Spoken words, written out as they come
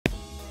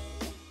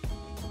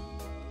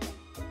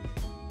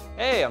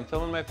Hey, I'm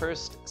filming my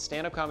first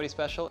stand-up comedy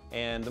special,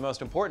 and the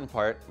most important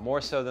part,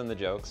 more so than the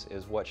jokes,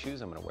 is what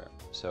shoes I'm gonna wear.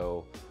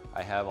 So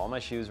I have all my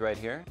shoes right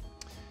here.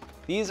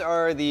 These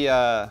are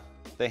the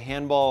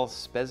handball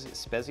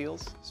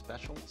spezials,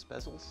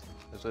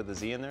 there's with the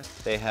Z in there.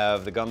 They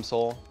have the gum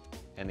sole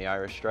and the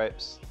Irish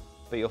stripes.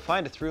 But you'll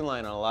find a through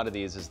line on a lot of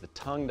these is the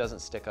tongue doesn't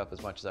stick up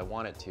as much as I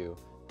want it to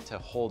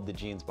hold the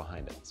jeans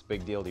behind it. It's a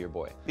big deal to your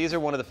boy. These are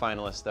one of the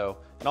finalists though,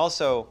 and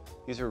also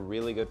these are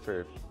really good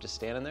for just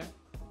standing there.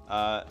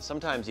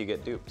 Sometimes you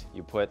get duped.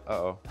 You put,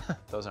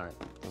 those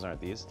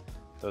aren't these.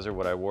 Those are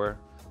what I wore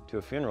to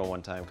a funeral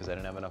one time because I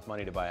didn't have enough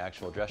money to buy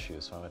actual dress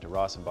shoes, so I went to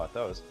Ross and bought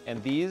those.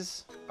 And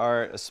these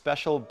are a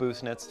special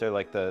Busenitz. They're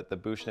like the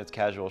Busenitz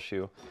casual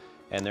shoe,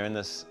 and they're in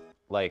this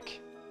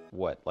like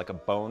a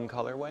bone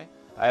colorway.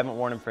 I haven't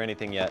worn them for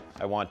anything yet.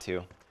 I want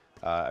to.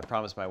 I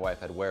promised my wife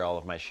I'd wear all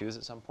of my shoes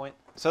at some point.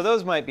 So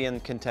those might be in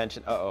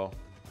contention. The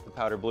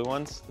powder blue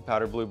ones, the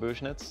powder blue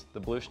Busenitz,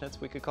 the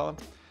Bluschnitz we could call them.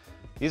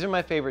 These are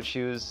my favorite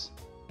shoes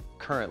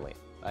currently.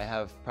 I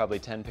have probably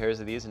 10 pairs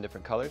of these in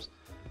different colors.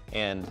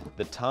 And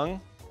the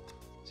tongue,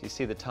 so you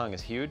see the tongue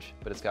is huge,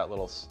 but it's got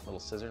little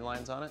scissor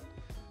lines on it.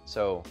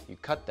 So you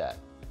cut that,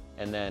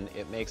 and then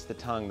it makes the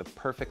tongue the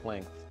perfect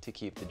length to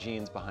keep the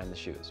jeans behind the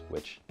shoes,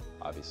 which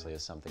obviously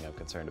is something I'm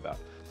concerned about.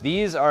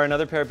 These are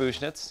another pair of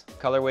Busenitz,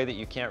 colorway that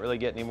you can't really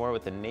get anymore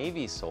with the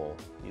navy sole.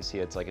 You see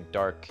it's like a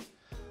dark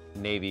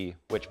navy,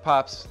 which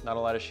pops. Not a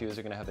lot of shoes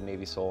are gonna have a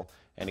navy sole.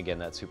 And again,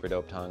 that super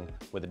dope tongue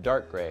with a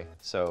dark gray.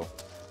 So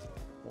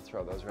we'll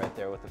throw those right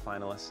there with the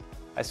finalists.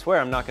 I swear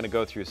I'm not gonna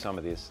go through some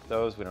of these.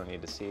 Those we don't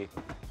need to see.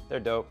 They're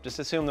dope. Just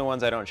assume the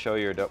ones I don't show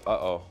you are dope.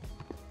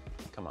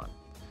 Come on.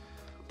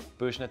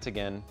 Busenitz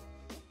again,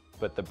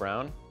 but the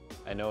brown,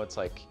 I know it's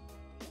like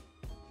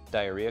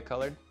diarrhea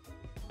colored,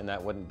 and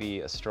that wouldn't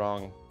be a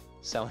strong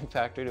selling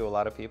factor to a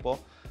lot of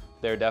people.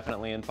 They're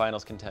definitely in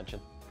finals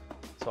contention.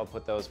 So I'll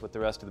put those with the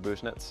rest of the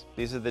Busenitz.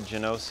 These are the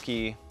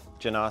Janoski,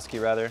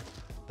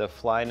 the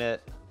Flyknit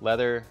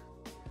leather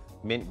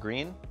mint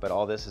green, but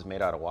all this is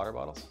made out of water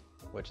bottles,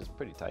 which is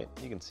pretty tight.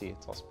 You can see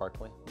it's all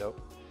sparkly,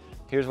 dope.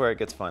 Here's where it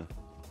gets fun.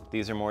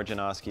 These are more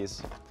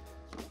Janoskis.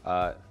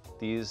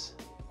 These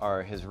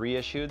are his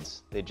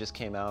reissueds. They just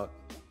came out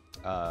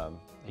a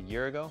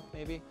year ago,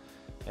 maybe,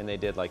 and they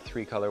did like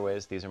 3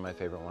 colorways. These are my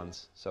favorite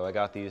ones. So I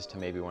got these to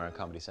maybe wear on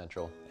Comedy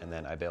Central, and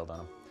then I bailed on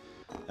them.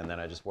 And then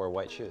I just wore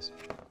white shoes,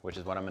 which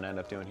is what I'm gonna end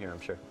up doing here,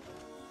 I'm sure.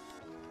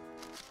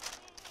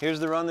 Here's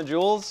the Run the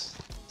Jewels.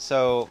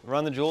 So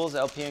Run the Jewels,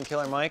 LP and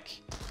Killer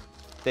Mike.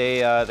 They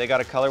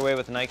got a colorway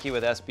with Nike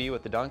with SB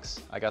with the dunks.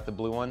 I got the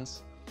blue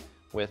ones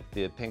with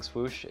the pink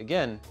swoosh.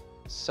 Again,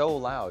 so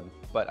loud,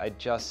 but I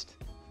don't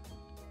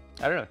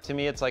know, to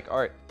me it's like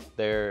art.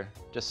 They're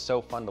just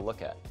so fun to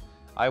look at.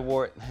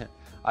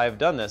 I've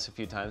done this a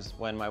few times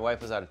when my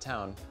wife was out of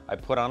town. I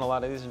put on a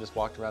lot of these and just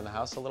walked around the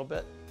house a little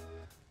bit.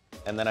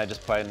 And then I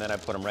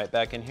put them right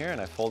back in here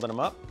and I folded them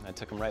up. And I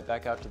took them right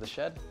back out to the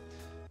shed.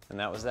 And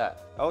that was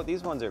that. Oh,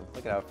 these ones are,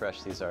 look at how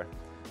fresh these are.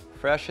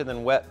 Fresher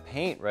than wet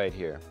paint right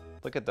here.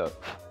 Look at those,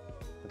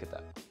 look at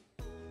that.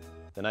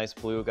 The nice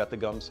blue, got the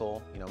gum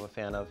sole, you know, I'm a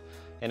fan of.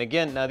 And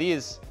again, now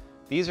these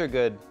are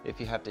good if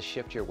you have to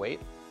shift your weight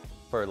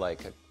for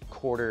like a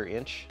 1/4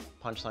 inch.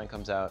 Punchline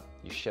comes out,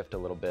 you shift a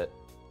little bit,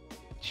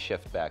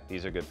 shift back.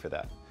 These are good for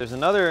that. There's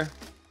another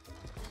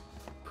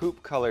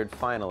poop colored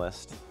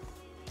finalist.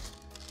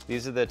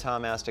 These are the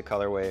Tom Asta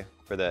colorway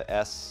for the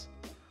S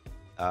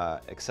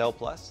Excel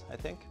Plus, I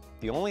think.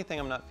 The only thing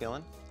I'm not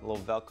feeling, a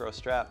little Velcro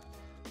strap,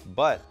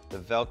 but the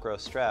Velcro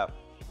strap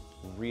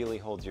really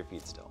holds your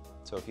feet still.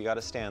 So if you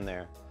gotta stand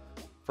there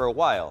for a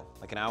while,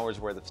 like an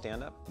hour's worth of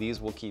stand-up, these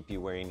will keep you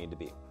where you need to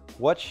be.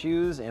 What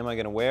shoes am I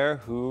gonna wear?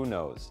 Who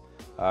knows?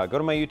 Go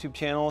to my YouTube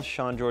channel,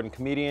 Sean Jordan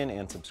Comedian,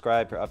 and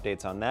subscribe for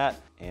updates on that,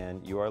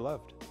 and you are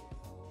loved.